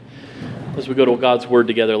As we go to God's Word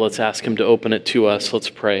together, let's ask Him to open it to us. Let's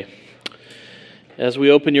pray. As we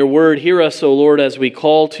open your Word, hear us, O Lord, as we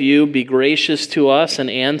call to you. Be gracious to us and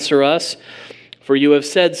answer us. For you have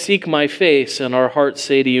said, "Seek my face," and our hearts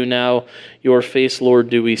say to you now, "Your face, Lord,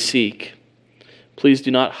 do we seek." Please do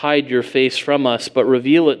not hide your face from us, but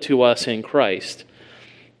reveal it to us in Christ.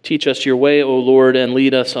 Teach us your way, O Lord, and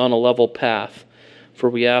lead us on a level path. For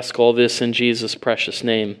we ask all this in Jesus' precious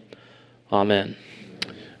name. Amen.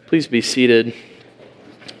 Please be seated.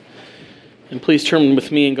 And please turn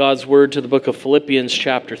with me in God's Word to the book of Philippians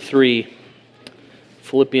chapter 3.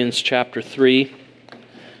 Philippians chapter 3.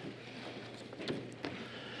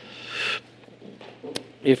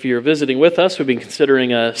 If you're visiting with us, we've been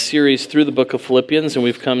considering a series through the book of Philippians, and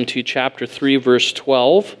we've come to chapter 3, verse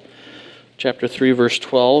 12. Chapter 3, verse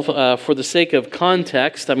 12. For the sake of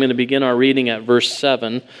context, I'm going to begin our reading at verse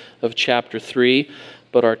 7 of chapter 3,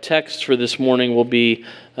 but our text for this morning will be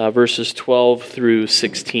verses 12 through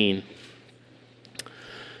 16.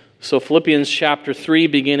 So Philippians chapter 3,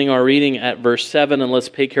 beginning our reading at verse 7, and let's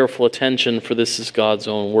pay careful attention, for this is God's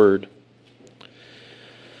own word.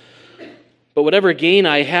 But whatever gain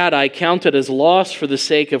I had, I counted as loss for the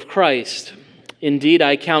sake of Christ. Indeed,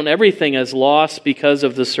 I count everything as loss because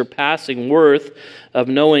of the surpassing worth of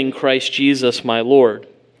knowing Christ Jesus my Lord.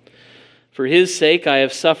 For his sake I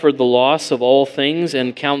have suffered the loss of all things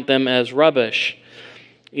and count them as rubbish,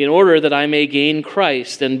 in order that I may gain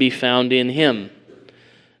Christ and be found in him,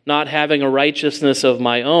 not having a righteousness of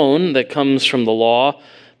my own that comes from the law,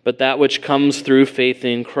 but that which comes through faith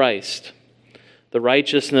in Christ, the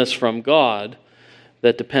righteousness from God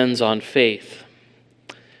that depends on faith,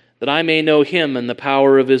 that I may know him and the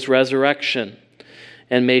power of his resurrection,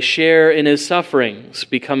 and may share in his sufferings,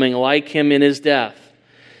 becoming like him in his death,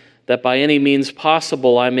 that by any means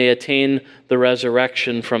possible I may attain the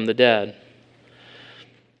resurrection from the dead.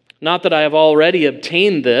 Not that I have already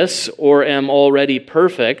obtained this or am already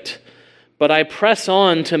perfect, but I press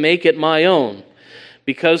on to make it my own,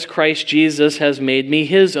 because Christ Jesus has made me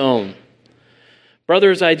his own.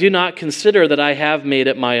 Brothers, I do not consider that I have made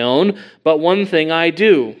it my own, but one thing I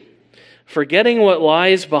do, forgetting what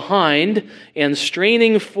lies behind and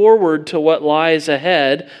straining forward to what lies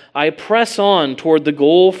ahead, I press on toward the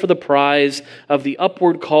goal for the prize of the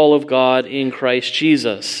upward call of God in Christ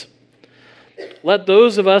Jesus. Let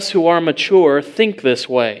those of us who are mature think this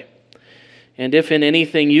way. And if in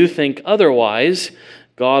anything you think otherwise,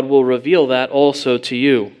 God will reveal that also to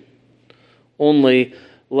you. Only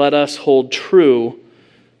let us hold true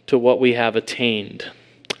to what we have attained.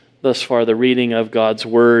 Thus far, the reading of God's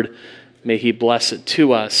Word. May he bless it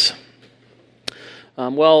to us.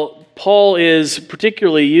 Paul is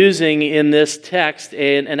particularly using in this text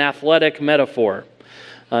an athletic metaphor.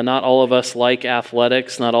 Not all of us like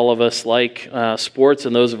athletics. Not all of us like sports,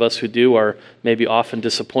 and those of us who do are maybe often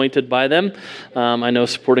disappointed by them. I know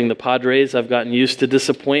supporting the Padres, I've gotten used to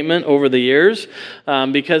disappointment over the years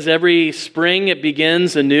because every spring it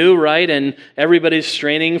begins anew, right? And everybody's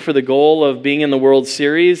straining for the goal of being in the World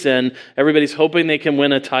Series, and everybody's hoping they can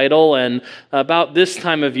win a title. And about this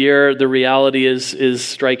time of year, the reality is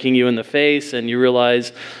striking you in the face, and you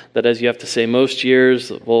realize that, as you have to say, most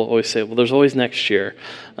years, we'll always say, well, there's always next year.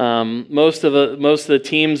 Most of the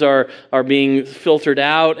teams are being filtered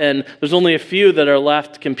out, and there's only a few that are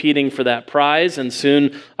left competing for that prize. And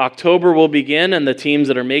soon October will begin, and the teams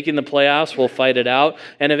that are making the playoffs will fight it out,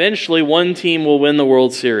 and eventually one team will win the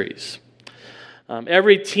World Series.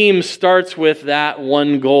 Every team starts with that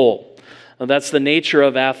one goal. That's the nature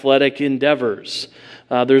of athletic endeavors.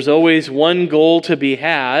 There's always one goal to be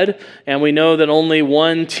had, and we know that only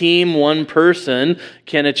one team, one person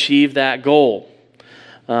can achieve that goal.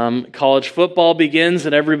 College football begins,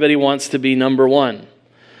 and everybody wants to be number one.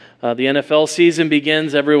 The NFL season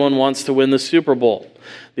begins, everyone wants to win the Super Bowl.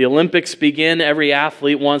 The Olympics begin, every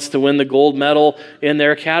athlete wants to win the gold medal in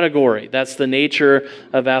their category. That's the nature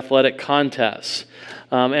of athletic contests.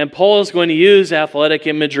 And Paul is going to use athletic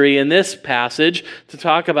imagery in this passage to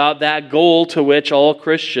talk about that goal to which all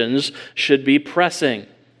Christians should be pressing.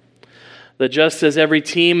 That just as every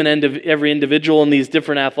team and every individual in these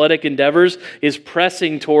different athletic endeavors is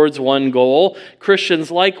pressing towards one goal, Christians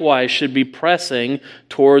likewise should be pressing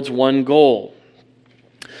towards one goal.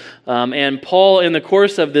 And Paul, in the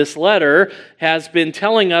course of this letter, has been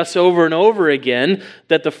telling us over and over again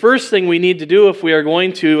that the first thing we need to do if we are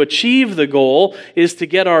going to achieve the goal is to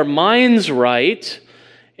get our minds right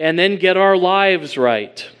and then get our lives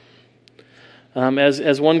right.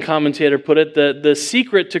 As one commentator put it, the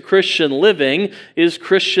secret to Christian living is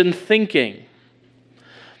Christian thinking.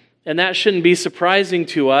 And that shouldn't be surprising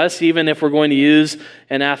to us, even if we're going to use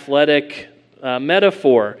an athletic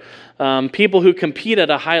metaphor. People who compete at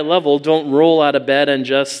a high level don't roll out of bed and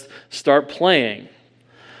just start playing.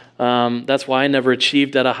 That's why I never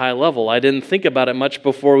achieved at a high level. I didn't think about it much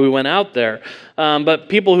before we went out there. But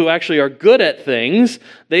people who actually are good at things,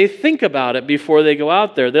 they think about it before they go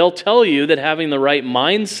out there. They'll tell you that having the right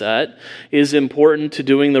mindset is important to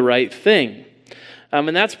doing the right thing.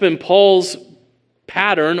 And that's been Paul's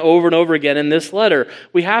pattern over and over again in this letter.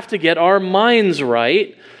 We have to get our minds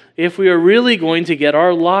right if we are really going to get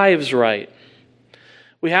our lives right.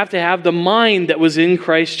 We have to have the mind that was in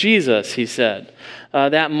Christ Jesus, he said.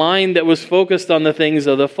 That mind that was focused on the things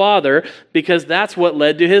of the Father, because that's what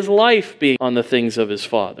led to his life being on the things of his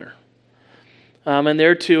Father. And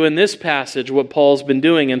there too, in this passage, what Paul's been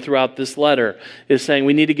doing and throughout this letter is saying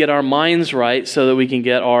we need to get our minds right so that we can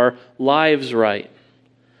get our lives right.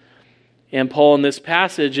 And Paul in this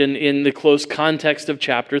passage, in the close context of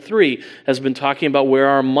chapter 3, has been talking about where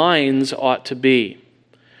our minds ought to be,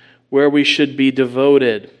 where we should be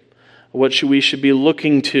devoted, what we should be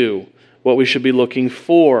looking to, what we should be looking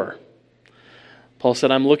for. Paul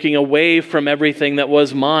said, I'm looking away from everything that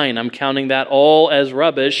was mine. I'm counting that all as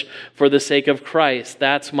rubbish for the sake of Christ.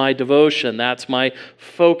 That's my devotion. That's my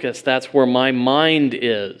focus. That's where my mind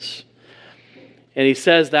is. And he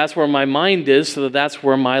says that's where my mind is so that that's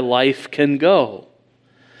where my life can go.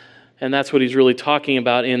 And that's what he's really talking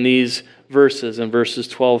about in these verses, in verses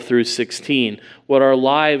 12 through 16, what our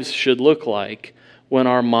lives should look like when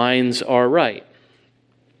our minds are right.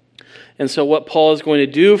 And so what Paul is going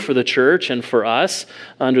to do for the church and for us,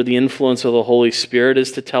 under the influence of the Holy Spirit,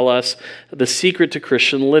 is to tell us the secret to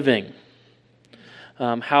Christian living,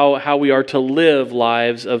 how we are to live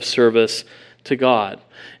lives of service to God.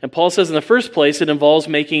 And Paul says in the first place, it involves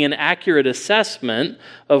making an accurate assessment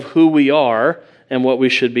of who we are and what we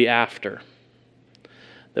should be after.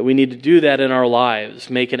 That we need to do that in our lives,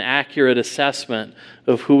 make an accurate assessment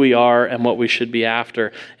of who we are and what we should be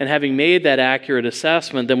after. And having made that accurate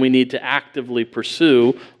assessment, then we need to actively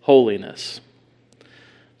pursue holiness.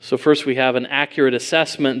 So first we have an accurate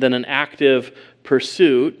assessment, then an active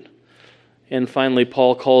pursuit, and finally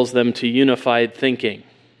Paul calls them to unified thinking.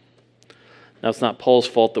 Now, it's not Paul's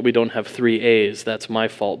fault that we don't have 3 A's. That's my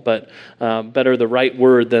fault. But better the right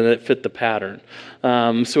word than it fit the pattern.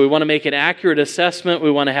 So we want to make an accurate assessment.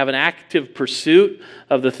 We want to have an active pursuit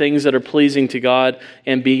of the things that are pleasing to God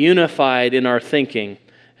and be unified in our thinking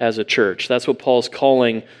as a church. That's what Paul's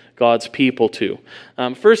calling God's people to.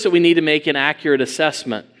 First, that we need to make an accurate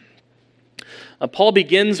assessment. Paul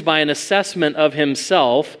begins by an assessment of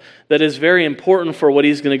himself that is very important for what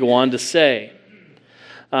he's going to go on to say.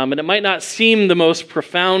 And it might not seem the most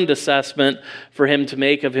profound assessment for him to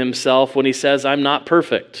make of himself when he says, I'm not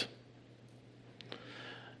perfect.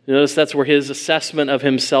 Notice that's where his assessment of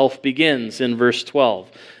himself begins in verse 12.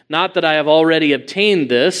 Not that I have already obtained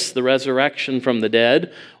this, the resurrection from the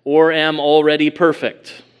dead, or am already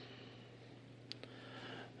perfect.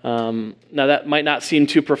 Now that might not seem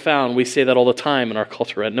too profound. We say that all the time in our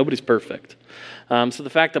culture, right? Nobody's perfect. So the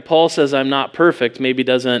fact that Paul says I'm not perfect maybe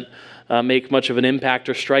doesn't make much of an impact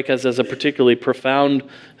or strike us as a particularly profound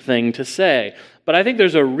thing to say. But I think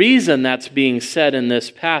there's a reason that's being said in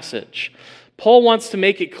this passage. Paul wants to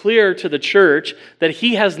make it clear to the church that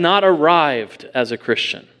he has not arrived as a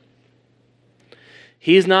Christian.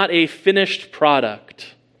 He's not a finished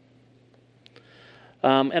product.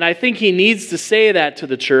 And I think he needs to say that to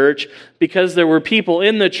the church because there were people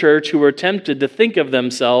in the church who were tempted to think of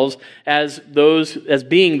themselves as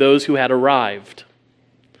being those who had arrived.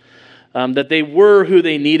 That they were who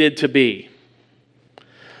they needed to be.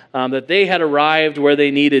 That they had arrived where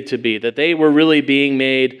they needed to be. That they were really being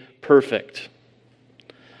made perfect.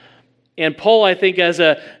 And Paul, I think, as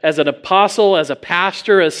an apostle, as a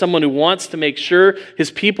pastor, as someone who wants to make sure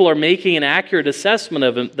his people are making an accurate assessment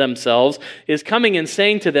of themselves, is coming and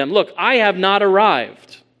saying to them, look, I have not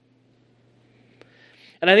arrived.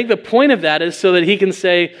 And I think the point of that is so that he can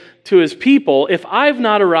say to his people, if I've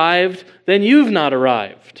not arrived, then you've not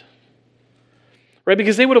arrived. Right?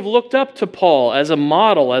 Because they would have looked up to Paul as a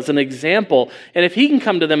model, as an example. And if he can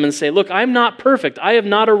come to them and say, look, I'm not perfect, I have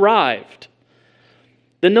not arrived,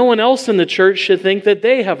 then no one else in the church should think that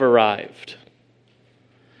they have arrived.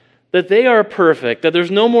 That they are perfect, that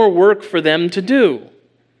there's no more work for them to do.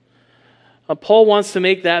 Paul wants to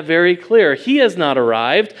make that very clear. He has not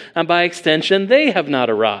arrived, and by extension, they have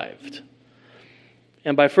not arrived.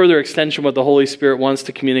 And by further extension, what the Holy Spirit wants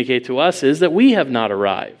to communicate to us is that we have not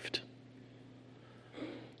arrived.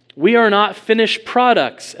 We are not finished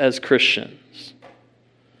products as Christians.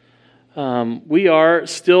 We are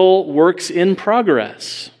still works in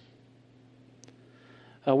progress.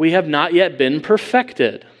 We have not yet been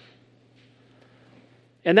perfected.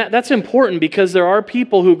 And that's important because there are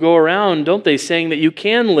people who go around, don't they, saying that you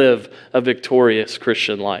can live a victorious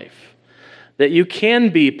Christian life, that you can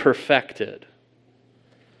be perfected.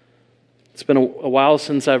 It's been a while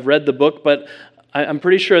since I've read the book, but I'm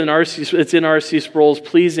pretty sure it's in R.C. Sproul's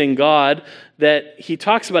Pleasing God that he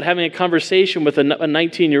talks about having a conversation with a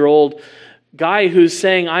 19-year-old guy who's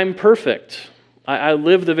saying, I'm perfect. I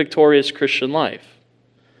live the victorious Christian life.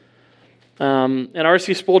 And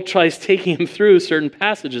R.C. Sproul tries taking him through certain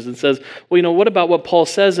passages and says, well, what about what Paul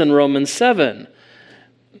says in Romans 7?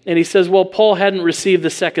 And he says, well, Paul hadn't received the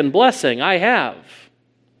second blessing. I have.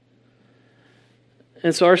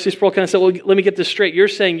 And so R.C. Sproul kind of said, well, let me get this straight. You're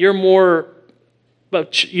saying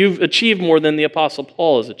you've achieved more than the Apostle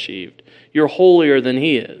Paul has achieved. You're holier than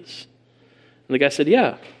he is. And the guy said,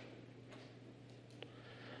 yeah.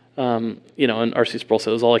 And R.C. Sproul said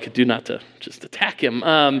it was all I could do not to just attack him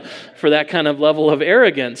for that kind of level of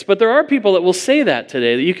arrogance. But there are people that will say that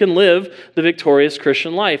today, that you can live the victorious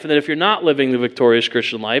Christian life, and that if you're not living the victorious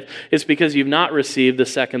Christian life, it's because you've not received the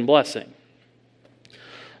second blessing.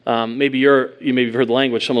 Maybe you've heard the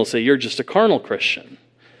language, someone will say, you're just a carnal Christian.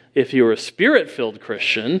 If you were a Spirit-filled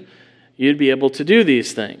Christian, you'd be able to do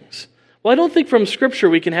these things. Well, I don't think from Scripture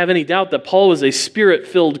we can have any doubt that Paul was a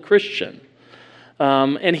Spirit-filled Christian.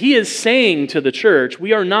 And he is saying to the church,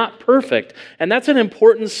 we are not perfect. And that's an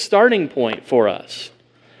important starting point for us.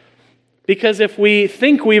 Because if we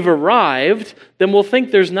think we've arrived, then we'll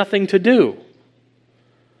think there's nothing to do.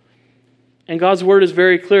 And God's word is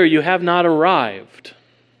very clear, you have not arrived.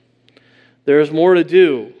 There is more to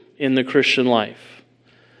do in the Christian life.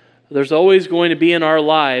 There's always going to be in our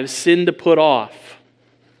lives sin to put off.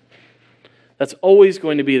 That's always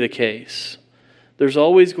going to be the case. There's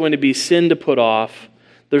always going to be sin to put off.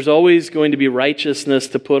 There's always going to be righteousness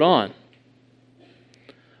to put on.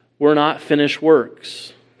 We're not finished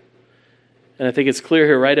works. And I think it's clear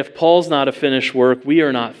here, right? If Paul's not a finished work, we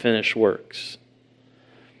are not finished works.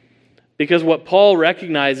 Because what Paul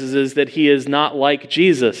recognizes is that he is not like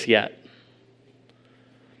Jesus yet.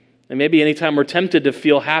 And maybe anytime we're tempted to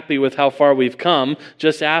feel happy with how far we've come,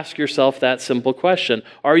 just ask yourself that simple question.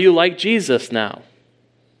 Are you like Jesus now?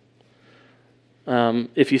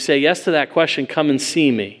 If you say yes to that question, come and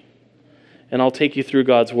see me, and I'll take you through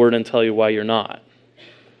God's word and tell you why you're not.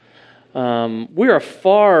 We are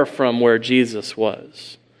far from where Jesus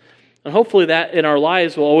was. And hopefully that in our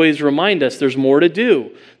lives will always remind us there's more to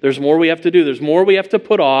do. There's more we have to do. There's more we have to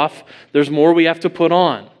put off. There's more we have to put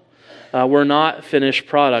on. We're not finished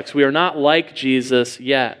products. We are not like Jesus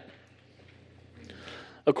yet.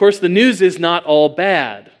 Of course, the news is not all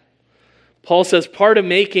bad. Paul says part of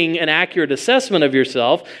making an accurate assessment of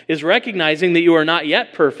yourself is recognizing that you are not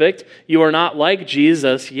yet perfect, you are not like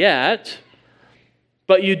Jesus yet,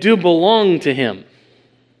 but you do belong to him.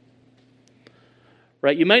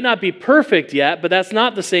 Right? You might not be perfect yet, but that's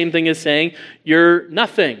not the same thing as saying you're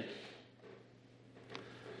nothing.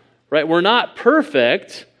 Right? We're not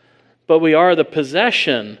perfect, but we are the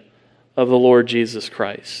possession of the Lord Jesus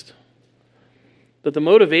Christ. But the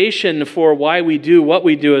motivation for why we do what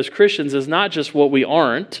we do as Christians is not just what we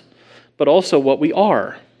aren't, but also what we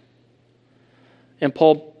are. And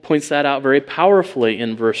Paul points that out very powerfully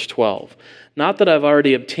in verse 12. Not that I've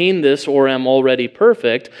already obtained this or am already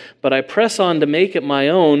perfect, but I press on to make it my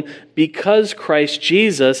own because Christ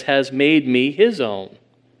Jesus has made me his own.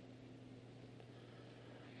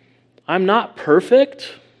 I'm not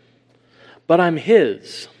perfect, but I'm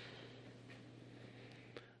his.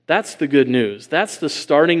 That's the good news. That's the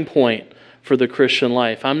starting point for the Christian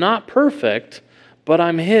life. I'm not perfect, but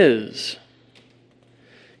I'm his.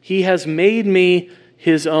 He has made me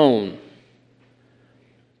his own,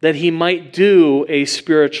 that he might do a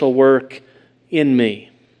spiritual work in me.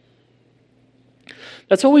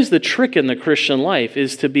 That's always the trick in the Christian life,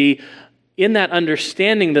 is to be in that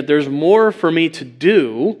understanding that there's more for me to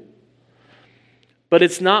do, but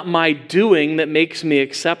it's not my doing that makes me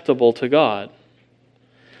acceptable to God.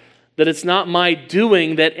 That it's not my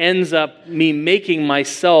doing that ends up me making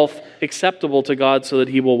myself acceptable to God so that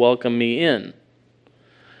he will welcome me in.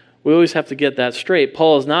 We always have to get that straight.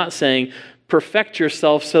 Paul is not saying, perfect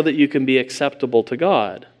yourself so that you can be acceptable to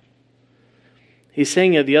God. He's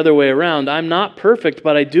saying it the other way around. I'm not perfect,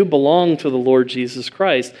 but I do belong to the Lord Jesus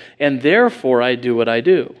Christ, and therefore I do what I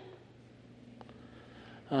do.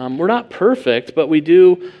 We're not perfect, but we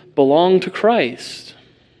do belong to Christ.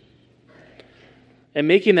 And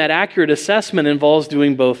making that accurate assessment involves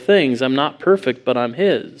doing both things. I'm not perfect, but I'm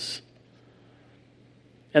his.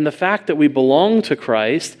 And the fact that we belong to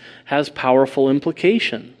Christ has powerful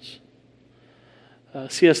implications.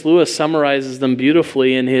 C.S. Lewis summarizes them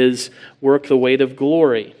beautifully in his work, The Weight of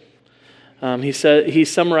Glory. He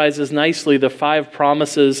summarizes nicely the 5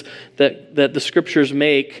 promises that the Scriptures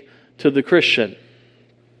make to the Christian.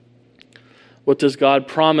 What does God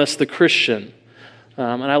promise the Christian?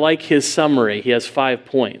 And I like his summary. He has 5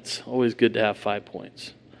 points. Always good to have 5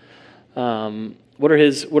 points. What are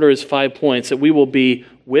his 5 points? That we will be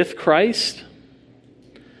with Christ,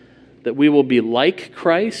 that we will be like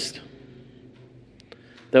Christ,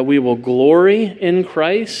 that we will glory in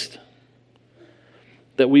Christ,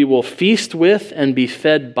 that we will feast with and be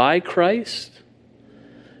fed by Christ,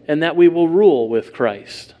 and that we will rule with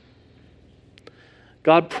Christ.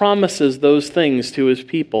 God promises those things to his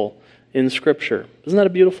people in Scripture. Isn't that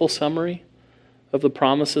a beautiful summary of the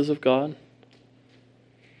promises of God?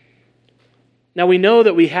 Now we know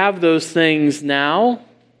that we have those things now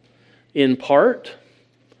in part.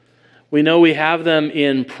 We know we have them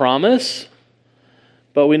in promise,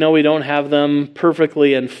 but we know we don't have them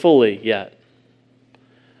perfectly and fully yet.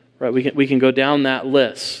 Right? We can go down that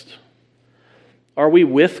list. Are we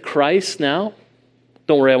with Christ now?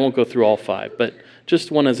 Don't worry, I won't go through all 5, but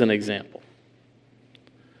just one as an example.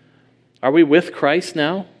 Are we with Christ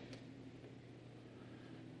now?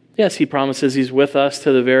 Yes, he promises he's with us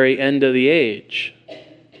to the very end of the age.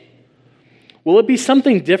 Will it be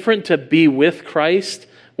something different to be with Christ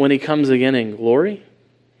when he comes again in glory?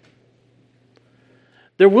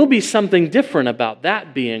 There will be something different about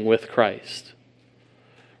that being with Christ,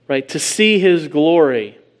 right? To see his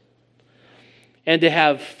glory and to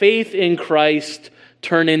have faith in Christ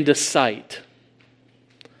turn into sight,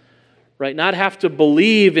 right? Not have to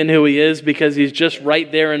believe in who he is because he's just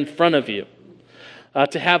right there in front of you.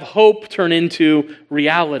 To have hope turn into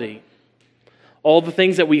reality. All the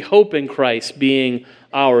things that we hope in Christ being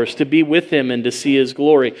ours, to be with him and to see his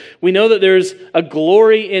glory. We know that there's a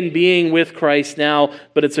glory in being with Christ now,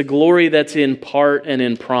 but it's a glory that's in part and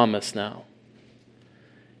in promise now.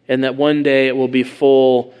 And that one day it will be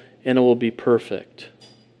full and it will be perfect.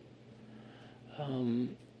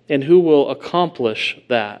 And who will accomplish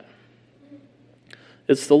that?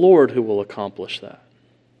 It's the Lord who will accomplish that.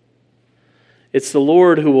 It's the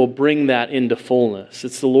Lord who will bring that into fullness.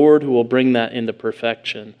 It's the Lord who will bring that into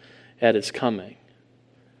perfection at his coming.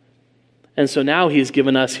 And so now he's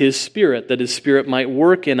given us his Spirit, that his Spirit might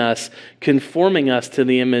work in us, conforming us to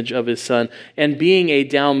the image of his Son, and being a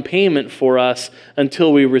down payment for us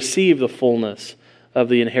until we receive the fullness of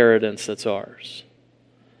the inheritance that's ours.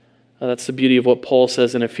 That's the beauty of what Paul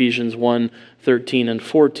says in Ephesians 1:13 and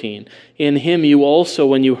 14. In him you also,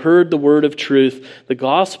 when you heard the word of truth, the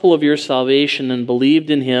gospel of your salvation, and believed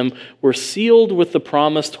in him, were sealed with the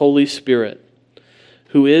promised Holy Spirit,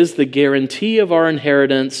 who is the guarantee of our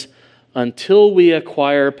inheritance until we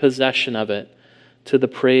acquire possession of it, to the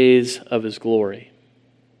praise of his glory.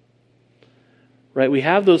 Right? We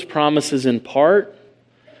have those promises in part,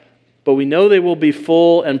 but we know they will be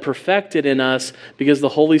full and perfected in us because the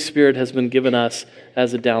Holy Spirit has been given us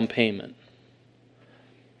as a down payment.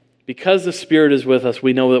 Because the Spirit is with us,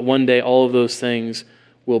 we know that one day all of those things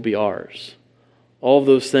will be ours. All of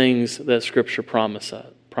those things that Scripture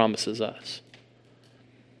promises us.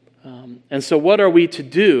 And so what are we to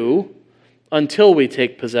do until we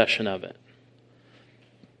take possession of it?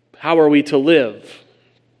 How are we to live?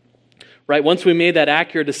 Right? Once we made that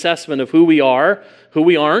accurate assessment of who we are, who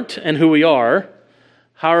we aren't, and who we are,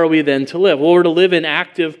 how are we then to live? Well, we're to live in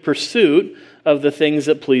active pursuit of the things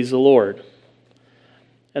that please the Lord.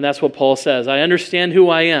 And that's what Paul says. I understand who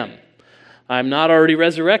I am. I'm not already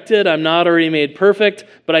resurrected. I'm not already made perfect,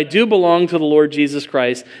 but I do belong to the Lord Jesus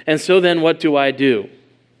Christ. And so then what do?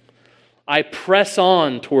 I press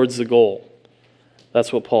on towards the goal.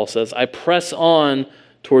 That's what Paul says. I press on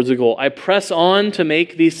towards the goal. I press on to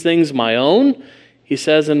make these things my own. He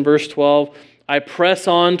says in verse 12, I press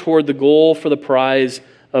on toward the goal for the prize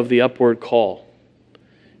of the upward call.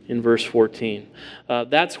 In verse 14.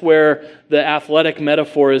 That's where the athletic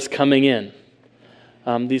metaphor is coming in.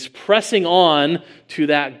 These pressing on to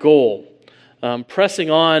that goal. Pressing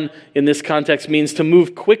on in this context means to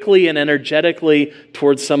move quickly and energetically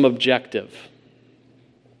towards some objective.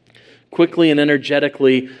 Quickly and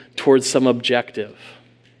energetically towards some objective.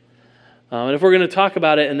 And if we're going to talk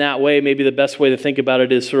about it in that way, maybe the best way to think about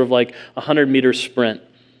it is sort of like a 100-meter sprint.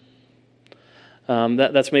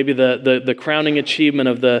 That's maybe the crowning achievement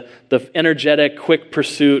of the energetic, quick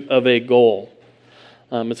pursuit of a goal.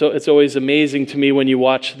 It's always amazing to me when you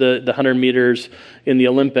watch the 100 meters in the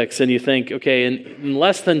Olympics and you think, okay, in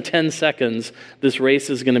less than 10 seconds, this race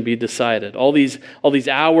is going to be decided. All these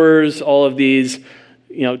hours, all of these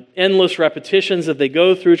endless repetitions that they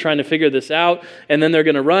go through trying to figure this out, and then they're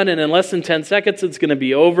going to run, and in less than 10 seconds, it's going to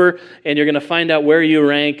be over, and you're going to find out where you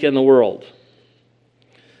rank in the world.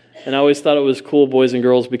 And I always thought it was cool, boys and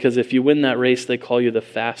girls, because if you win that race, they call you the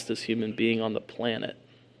fastest human being on the planet.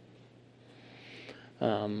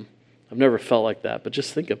 I've never felt like that, but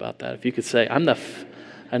just think about that. If you could say, I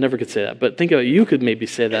never could say that, but think about it, you could maybe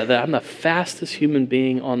say that I'm the fastest human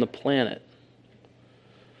being on the planet.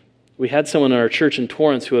 We had someone in our church in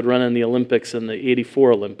Torrance who had run in the Olympics in the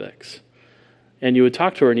 84 Olympics. And you would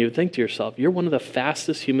talk to her and you would think to yourself, you're one of the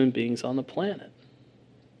fastest human beings on the planet.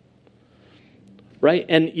 Right?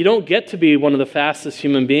 And you don't get to be one of the fastest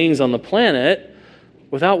human beings on the planet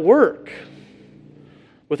without work.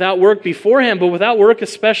 Without work beforehand, but without work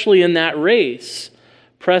especially in that race,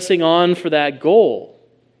 pressing on for that goal.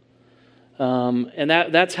 And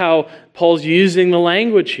that's how Paul's using the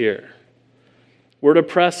language here. We're to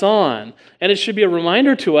press on. And it should be a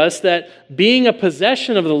reminder to us that being a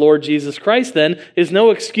possession of the Lord Jesus Christ then is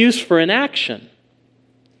no excuse for inaction.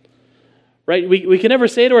 Right? We can never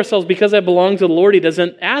say to ourselves, because I belong to the Lord, He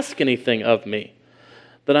doesn't ask anything of me,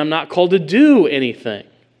 that I'm not called to do anything.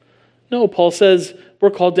 No, Paul says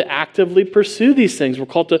we're called to actively pursue these things. We're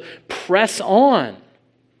called to press on.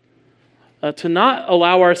 To not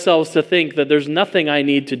allow ourselves to think that there's nothing I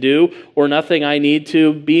need to do or nothing I need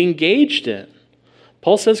to be engaged in.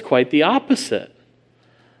 Paul says quite the opposite.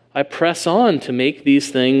 I press on to make these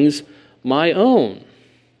things my own.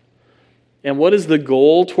 And what is the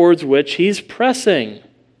goal towards which he's pressing?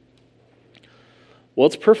 Well,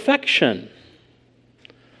 it's perfection.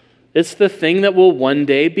 It's the thing that will one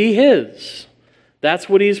day be his. That's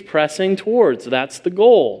what he's pressing towards. That's the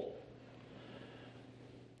goal.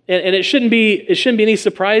 And it shouldn't be any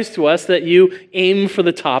surprise to us that you aim for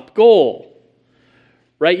the top goal.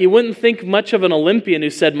 Right? You wouldn't think much of an Olympian who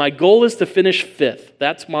said, my goal is to finish fifth.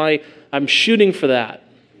 I'm shooting for that.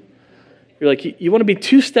 You're like, you want to be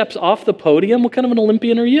 2 steps off the podium? What kind of an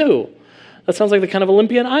Olympian are you? That sounds like the kind of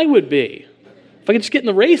Olympian I would be. If I could just get in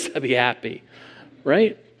the race, I'd be happy.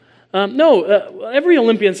 Right? Every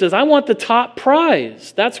Olympian says, I want the top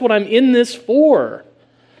prize. That's what I'm in this for.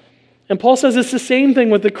 And Paul says it's the same thing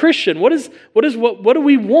with the Christian. What do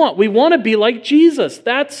we want? We want to be like Jesus.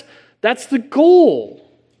 That's the goal.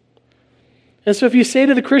 And so if you say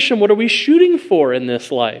to the Christian, what are we shooting for in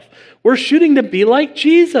this life? We're shooting to be like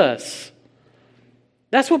Jesus.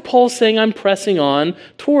 That's what Paul's saying I'm pressing on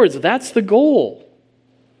towards. That's the goal.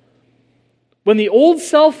 When the old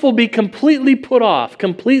self will be completely put off,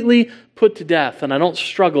 completely put to death, and I don't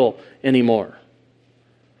struggle anymore.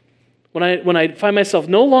 When I find myself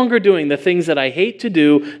no longer doing the things that I hate to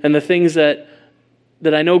do and the things that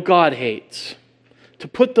I know God hates, to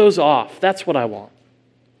put those off, that's what I want.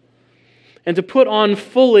 And to put on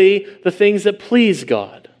fully the things that please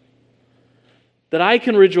God. That I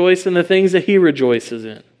can rejoice in the things that He rejoices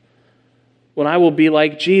in. When I will be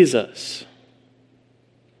like Jesus.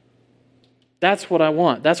 That's what I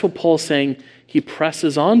want. That's what Paul's saying he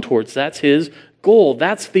presses on towards. That's his goal.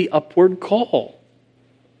 That's the upward call.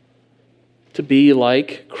 To be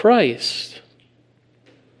like Christ.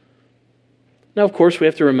 Now, of course, we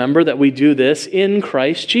have to remember that we do this in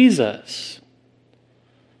Christ Jesus.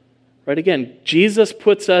 Right, again, Jesus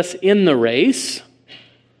puts us in the race.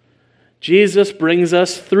 Jesus brings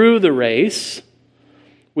us through the race.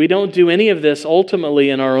 We don't do any of this ultimately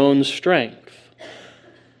in our own strength.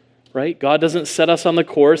 Right? God doesn't set us on the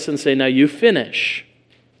course and say, now you finish.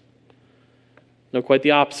 No, quite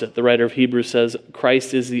the opposite. The writer of Hebrews says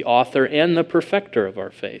Christ is the author and the perfecter of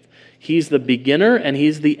our faith. He's the beginner and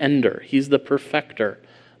He's the ender. He's the perfecter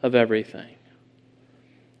of everything.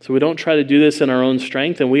 So we don't try to do this in our own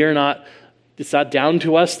strength, and it's not down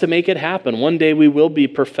to us to make it happen. One day we will be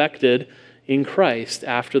perfected in Christ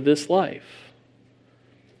after this life.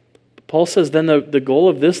 But Paul says then the goal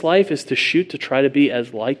of this life is to shoot to try to be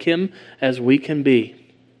as like Him as we can be.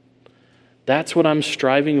 That's what I'm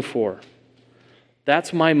striving for.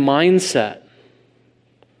 That's my mindset.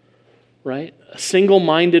 Right? A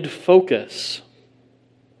single-minded focus.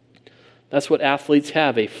 That's what athletes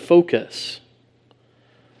have, a focus.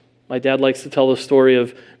 My dad likes to tell the story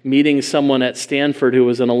of meeting someone at Stanford who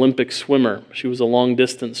was an Olympic swimmer. She was a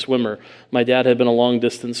long-distance swimmer. My dad had been a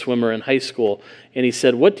long-distance swimmer in high school. And he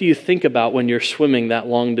said, what do you think about when you're swimming that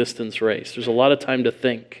long-distance race? There's a lot of time to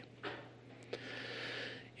think.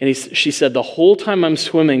 And she said, the whole time I'm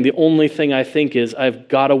swimming, the only thing I think is, I've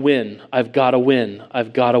got to win. I've got to win.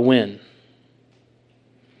 I've got to win.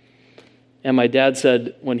 And my dad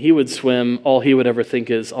said when he would swim, all he would ever think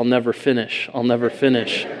is, I'll never finish, I'll never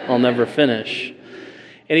finish, I'll never finish.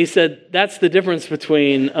 And he said that's the difference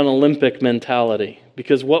between an Olympic mentality.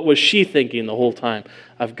 Because what was she thinking the whole time?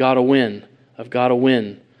 I've got to win, I've got to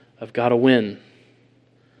win, I've got to win.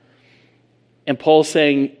 And Paul's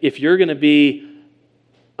saying if you're going to be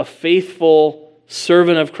a faithful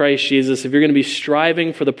servant of Christ Jesus, if you're going to be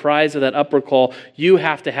striving for the prize of that upward call, you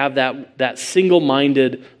have to have that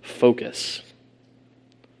single-minded focus.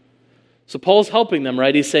 So Paul's helping them,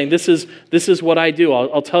 right? He's saying, this is what I do.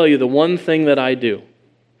 I'll tell you the one thing that I do.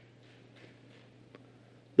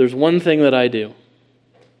 There's one thing that I do.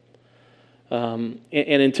 And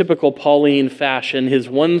in typical Pauline fashion, his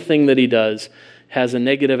one thing that he does has a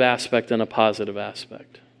negative aspect and a positive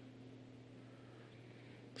aspect.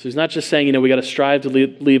 So he's not just saying, we got to strive to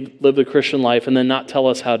live the Christian life and then not tell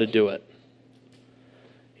us how to do it.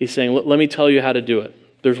 He's saying, let me tell you how to do it.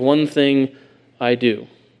 There's one thing I do.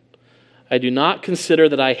 I do not consider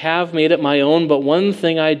that I have made it my own, but one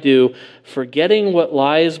thing I do, forgetting what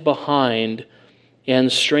lies behind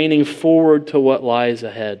and straining forward to what lies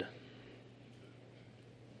ahead.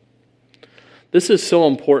 This is so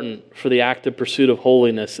important for the active pursuit of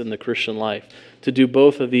holiness in the Christian life, to do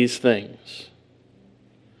both of these things.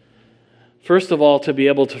 First of all, to be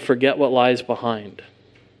able to forget what lies behind.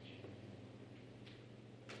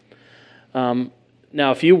 Now,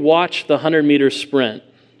 if you watch the 100-meter sprint,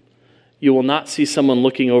 you will not see someone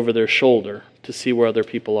looking over their shoulder to see where other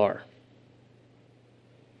people are.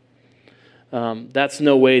 That's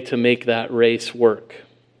no way to make that race work.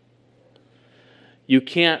 You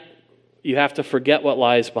have to forget what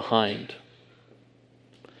lies behind.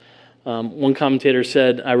 One commentator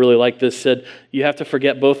said, I really like this, said, you have to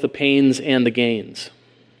forget both the pains and the gains.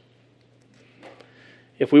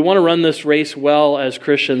 If we want to run this race well as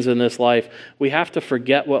Christians in this life, we have to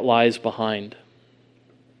forget what lies behind.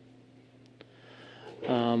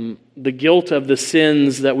 The guilt of the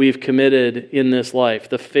sins that we've committed in this life,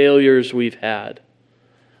 the failures we've had,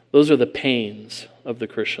 those are the pains of the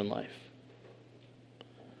Christian life.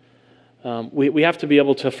 We have to be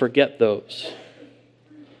able to forget those.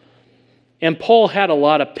 And Paul had a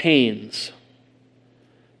lot of pains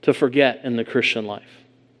to forget in the Christian life.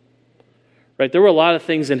 Right? There were a lot of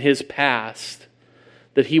things in his past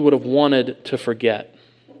that he would have wanted to forget.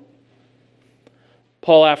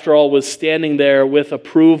 Paul, after all, was standing there with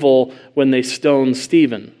approval when they stoned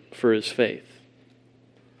Stephen for his faith.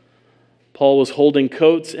 Paul was holding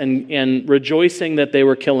coats and rejoicing that they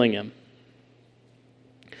were killing him.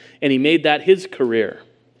 And he made that his career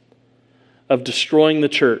of destroying the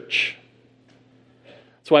church.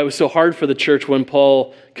 That's why it was so hard for the church when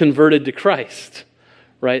Paul converted to Christ,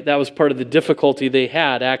 right? That was part of the difficulty they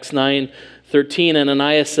had. Acts 9:13,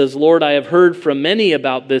 Ananias says, Lord, I have heard from many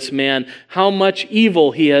about this man, how much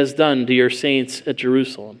evil he has done to your saints at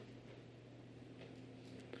Jerusalem.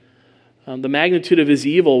 The magnitude of his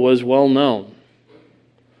evil was well known.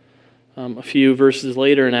 A few verses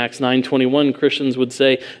later in Acts 9:21, Christians would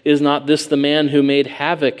say, is not this the man who made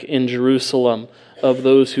havoc in Jerusalem of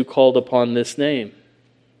those who called upon this name?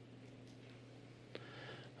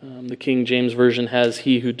 The King James Version has,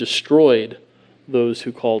 he who destroyed those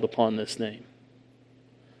who called upon this name.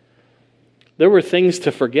 There were things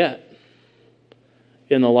to forget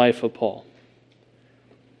in the life of Paul.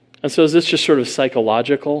 And so is this just sort of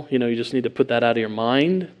psychological? You just need to put that out of your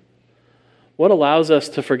mind? What allows us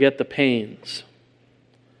to forget the pains?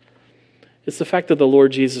 It's the fact that the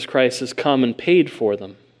Lord Jesus Christ has come and paid for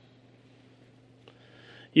them.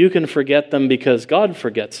 You can forget them because God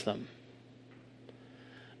forgets them.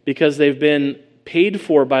 Because they've been paid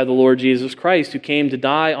for by the Lord Jesus Christ, who came to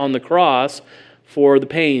die on the cross for the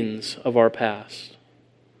pains of our past,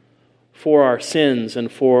 for our sins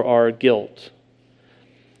and for our guilt,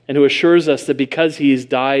 and who assures us that because he's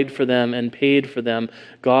died for them and paid for them,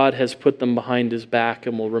 God has put them behind his back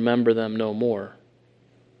and will remember them no more.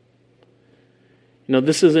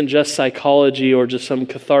 This isn't just psychology or just some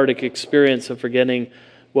cathartic experience of forgetting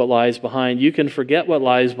what lies behind. You can forget what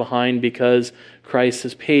lies behind because Christ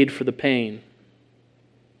has paid for the pain.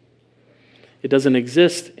 It doesn't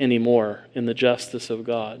exist anymore in the justice of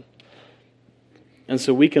God. And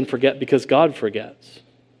so we can forget because God forgets.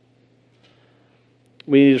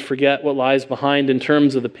 We need to forget what lies behind in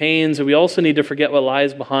terms of the pains, and we also need to forget what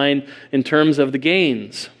lies behind in terms of the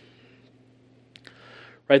gains.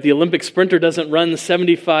 Right? The Olympic sprinter doesn't run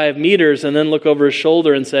 75 meters and then look over his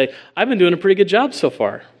shoulder and say, I've been doing a pretty good job so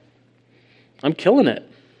far. I'm killing it.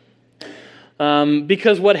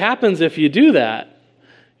 Because what happens if you do that?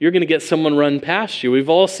 You're going to get someone run past you. We've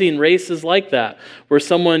all seen races like that, where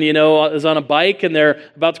someone, is on a bike and they're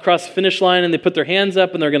about to cross the finish line and they put their hands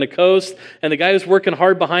up and they're going to coast, and the guy who's working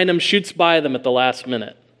hard behind them shoots by them at the last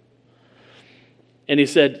minute. And he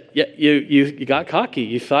said, yeah, you got cocky.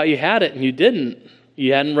 You thought you had it and you didn't.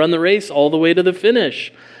 You hadn't run the race all the way to the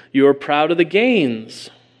finish. You were proud of the gains.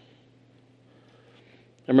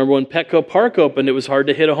 remember when Petco Park opened, it was hard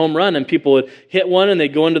to hit a home run, and people would hit one and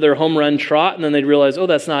they'd go into their home run trot, and then they'd realize, oh,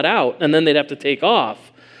 that's not out, and then they'd have to take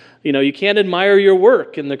off. You can't admire your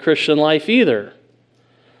work in the Christian life either.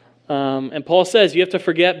 And Paul says you have to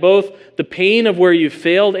forget both the pain of where you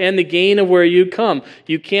failed and the gain of where you come.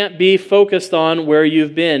 You can't be focused on where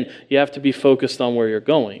you've been. You have to be focused on where you're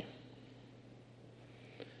going.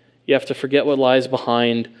 You have to forget what lies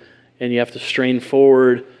behind, and you have to strain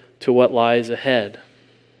forward to what lies ahead.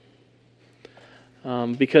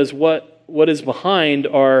 Because what is behind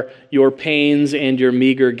are your pains and your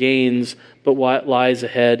meager gains, but what lies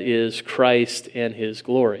ahead is Christ and His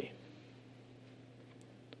glory.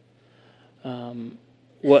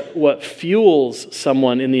 What fuels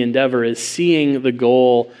someone in the endeavor is seeing the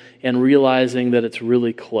goal and realizing that it's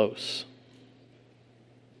really close.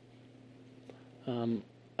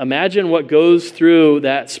 Imagine what goes through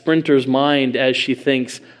that sprinter's mind as she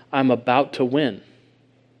thinks, I'm about to win.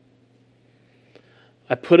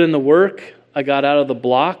 I put in the work, I got out of the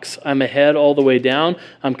blocks, I'm ahead all the way down,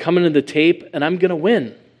 I'm coming to the tape, and I'm going to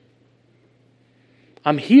win.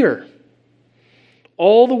 I'm here.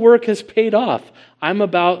 All the work has paid off. I'm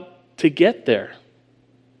about to get there.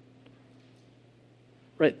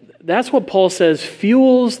 Right? That's what Paul says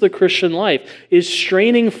fuels the Christian life, is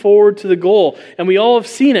straining forward to the goal. And we all have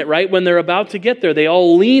seen it, right? When they're about to get there, they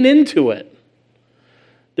all lean into it.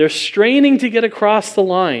 They're straining to get across the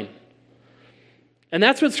line. And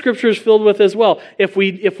that's what Scripture is filled with as well. If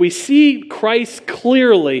we see Christ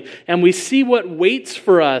clearly and we see what waits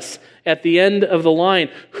for us at the end of the line,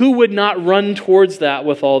 who would not run towards that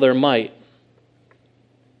with all their might?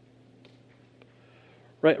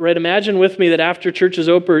 Right? Imagine with me that after church is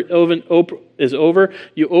over,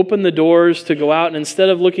 you open the doors to go out, and instead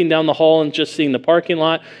of looking down the hall and just seeing the parking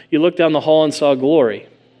lot, you look down the hall and saw glory.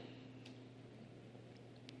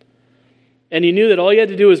 And you knew that all you had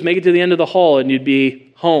to do was make it to the end of the hall and you'd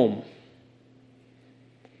be home.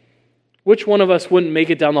 Which one of us wouldn't make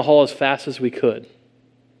it down the hall as fast as we could?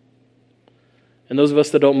 And those of us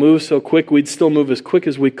that don't move so quick, we'd still move as quick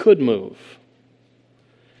as we could move.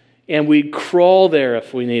 And we'd crawl there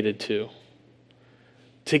if we needed to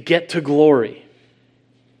get to glory.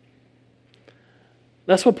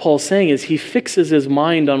 That's what Paul's saying, is he fixes his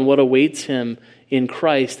mind on what awaits him in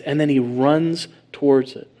Christ, and then he runs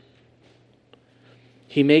towards it.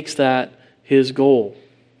 He makes that his goal.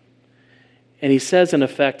 And he says, in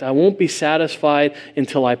effect, I won't be satisfied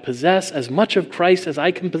until I possess as much of Christ as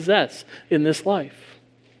I can possess in this life.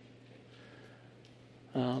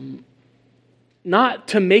 Not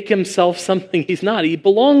to make himself something he's not. He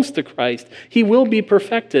belongs to Christ. He will be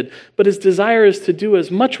perfected. But his desire is to do as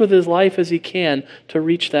much with his life as he can to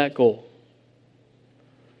reach that goal.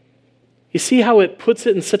 You see how it puts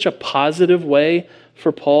it in such a positive way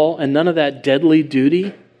for Paul, and none of that deadly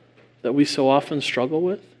duty that we so often struggle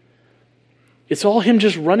with? It's all him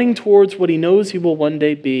just running towards what he knows he will one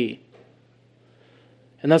day be.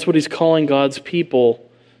 And that's what he's calling God's people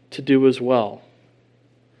to do as well.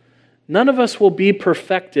 None of us will be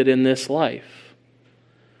perfected in this life.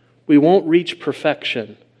 We won't reach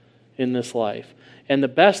perfection in this life. And the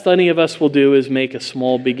best any of us will do is make a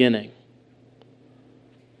small beginning.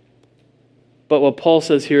 But what Paul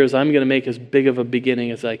says here is, I'm going to make as big of a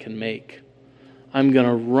beginning as I can make. I'm going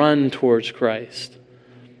to run towards Christ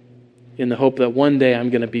in the hope that one day I'm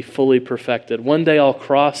going to be fully perfected. One day I'll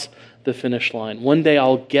cross the finish line. One day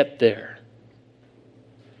I'll get there.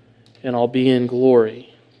 And I'll be in glory.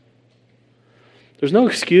 There's no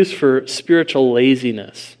excuse for spiritual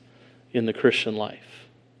laziness in the Christian life.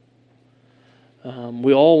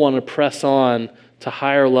 We all want to press on to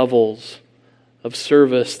higher levels of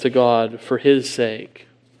service to God for His sake,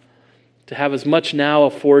 to have as much now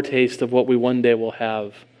a foretaste of what we one day will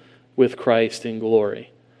have with Christ in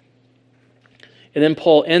glory. And then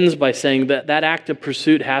Paul ends by saying that that active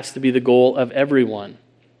pursuit has to be the goal of everyone.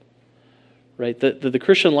 Right? That the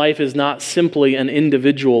Christian life is not simply an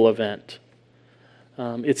individual event.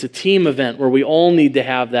 It's a team event where we all need to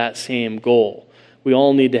have that same goal. We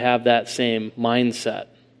all need to have that same mindset.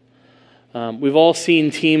 We've all seen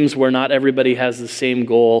teams where not everybody has the same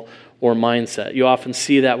goal or mindset. You often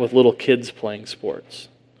see that with little kids playing sports.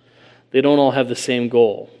 They don't all have the same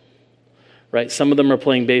goal, right? Some of them are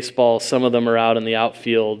playing baseball. Some of them are out in the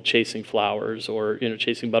outfield chasing flowers or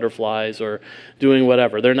chasing butterflies or doing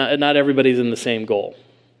whatever. Not everybody's in the same goal.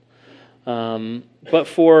 But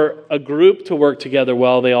for a group to work together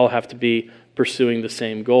well, they all have to be pursuing the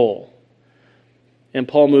same goal. And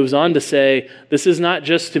Paul moves on to say, this is not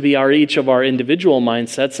just to be each of our individual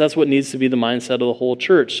mindsets, that's what needs to be the mindset of the whole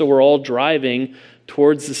church. So we're all driving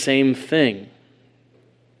towards the same thing.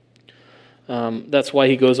 That's why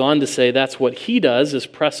he goes on to say that's what he does, is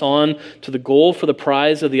press on to the goal for the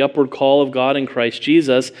prize of the upward call of God in Christ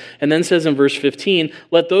Jesus. And then says in verse 15,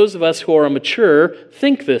 let those of us who are mature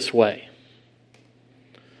think this way.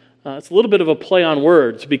 It's a little bit of a play on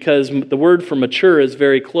words because the word for mature is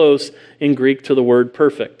very close in Greek to the word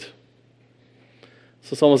perfect.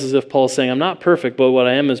 So it's almost as if Paul's saying, I'm not perfect, but what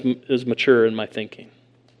I am is mature in my thinking.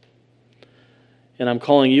 And I'm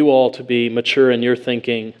calling you all to be mature in your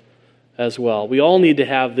thinking as well. We all need to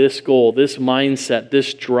have this goal, this mindset,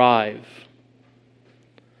 this drive.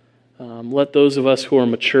 Let those of us who are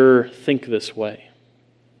mature think this way.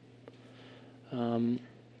 And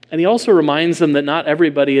he also reminds them that not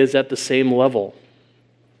everybody is at the same level.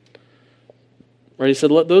 Right? He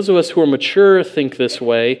said, let those of us who are mature think this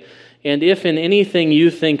way, and if in anything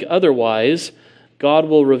you think otherwise, God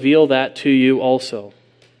will reveal that to you also.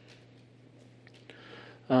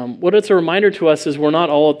 What it's a reminder to us is we're not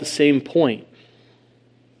all at the same point.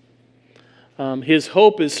 His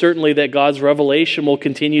hope is certainly that God's revelation will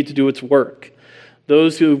continue to do its work.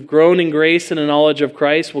 Those who've grown in grace and a knowledge of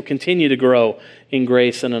Christ will continue to grow in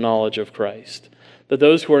grace and a knowledge of Christ. That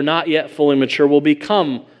those who are not yet fully mature will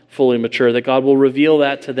become fully mature, that God will reveal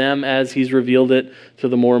that to them as he's revealed it to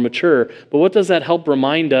the more mature. But what does that help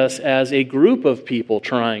remind us as a group of people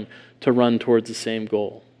trying to run towards the same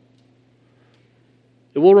goal?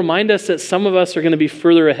 It will remind us that some of us are going to be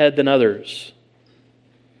further ahead than others.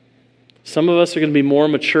 Some of us are going to be more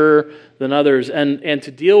mature than others. And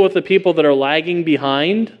to deal with the people that are lagging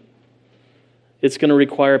behind, it's going to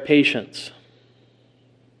require patience.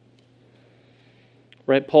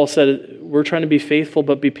 Right? Paul said, we're trying to be faithful,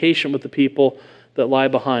 but be patient with the people that lie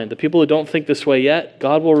behind. The people who don't think this way yet,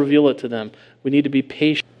 God will reveal it to them. We need to be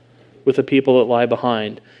patient with the people that lie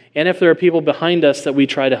behind. And if there are people behind us, that we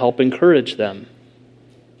try to help encourage them.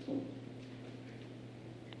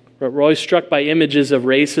 We're always struck by images of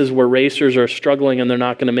races where racers are struggling and they're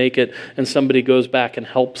not going to make it, and somebody goes back and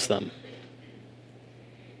helps them.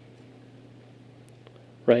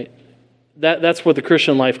 Right? That's what the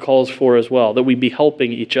Christian life calls for as well, that we be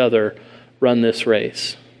helping each other run this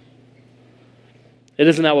race.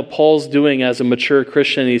 Isn't that what Paul's doing as a mature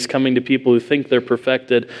Christian? He's coming to people who think they're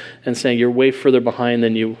perfected and saying, you're way further behind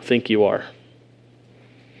than you think you are.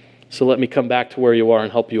 So let me come back to where you are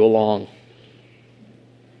and help you along.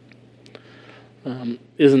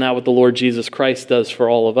 Isn't that what the Lord Jesus Christ does for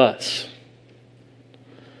all of us?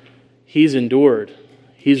 He's endured.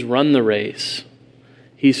 He's run the race.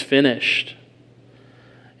 He's finished.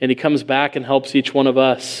 And he comes back and helps each one of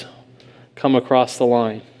us come across the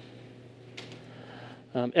line.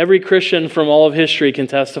 Every Christian from all of history can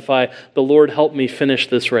testify, the Lord helped me finish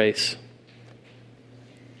this race.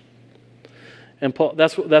 And Paul,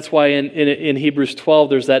 that's why in Hebrews 12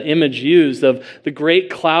 there's that image used of the great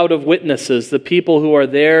cloud of witnesses, the people who are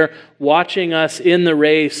there watching us in the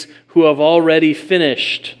race, who have already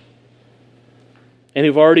finished and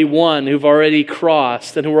who've already won, who've already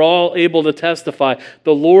crossed, and who are all able to testify,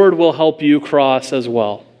 the Lord will help you cross as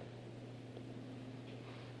well.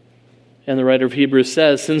 And the writer of Hebrews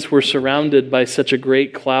says, since we're surrounded by such a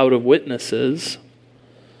great cloud of witnesses,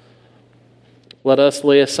 let us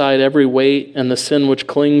lay aside every weight and the sin which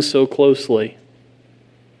clings so closely.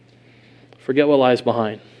 Forget what lies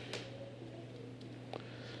behind.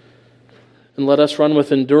 And let us run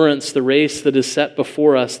with endurance the race that is set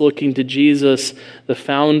before us, looking to Jesus, the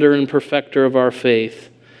founder and perfecter of our faith,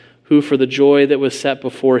 who for the joy that was set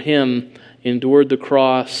before him endured the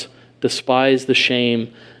cross, despised the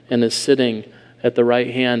shame, and is sitting at the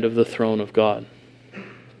right hand of the throne of God.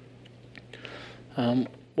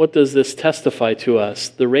 What does this testify to us?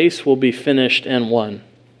 The race will be finished and won.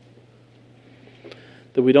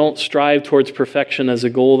 That we don't strive towards perfection as a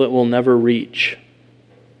goal that we'll never reach.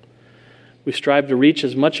 We strive to reach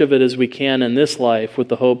as much of it as we can in this life with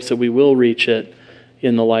the hopes that we will reach it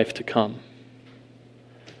in the life to come.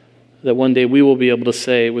 That one day we will be able to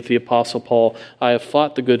say with the Apostle Paul, I have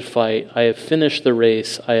fought the good fight, I have finished the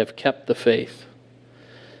race, I have kept the faith.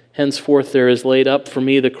 Henceforth there is laid up for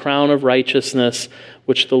me the crown of righteousness,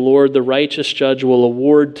 which the Lord, the righteous judge, will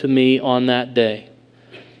award to me on that day.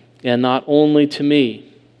 And not only to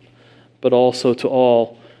me, but also to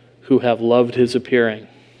all who have loved his appearing.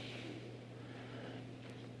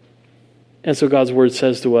 And so God's word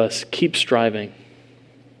says to us, keep striving.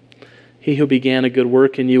 He who began a good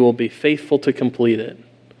work in you will be faithful to complete it.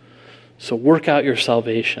 So work out your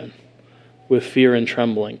salvation with fear and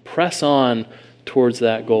trembling. Press on towards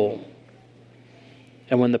that goal.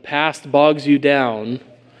 And when the past bogs you down,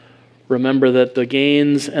 remember that the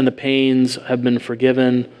gains and the pains have been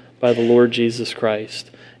forgiven by the Lord Jesus Christ.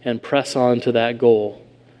 And press on to that goal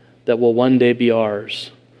that will one day be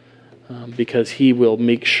ours, because he will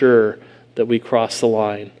make sure that we cross the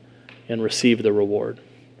line and receive the reward.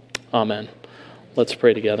 Amen. Let's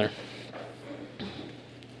pray together.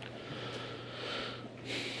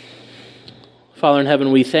 Father in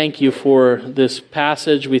heaven, we thank you for this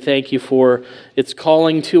passage. We thank you for its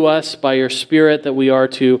calling to us by your Spirit that we are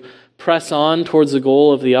to press on towards the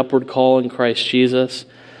goal of the upward call in Christ Jesus.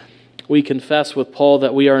 We confess with Paul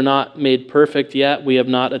that we are not made perfect yet. We have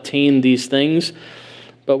not attained these things.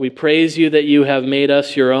 But we praise you that you have made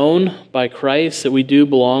us your own by Christ, that we do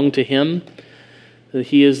belong to him, that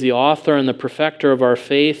he is the author and the perfecter of our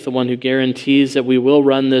faith, the one who guarantees that we will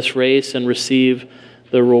run this race and receive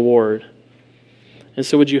the reward. And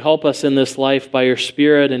so would you help us in this life by your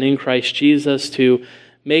Spirit and in Christ Jesus to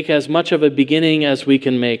make as much of a beginning as we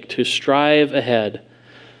can make, to strive ahead,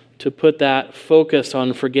 to put that focus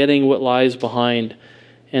on forgetting what lies behind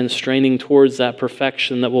and straining towards that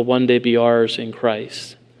perfection that will one day be ours in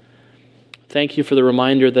Christ. Thank you for the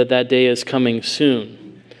reminder that that day is coming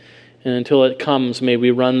soon. And until it comes, may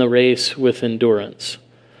we run the race with endurance,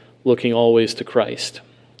 looking always to Christ.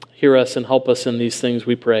 Hear us and help us in these things,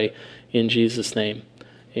 we pray, in Jesus' name.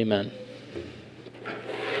 Amen.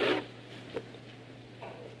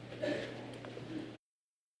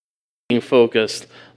 Focused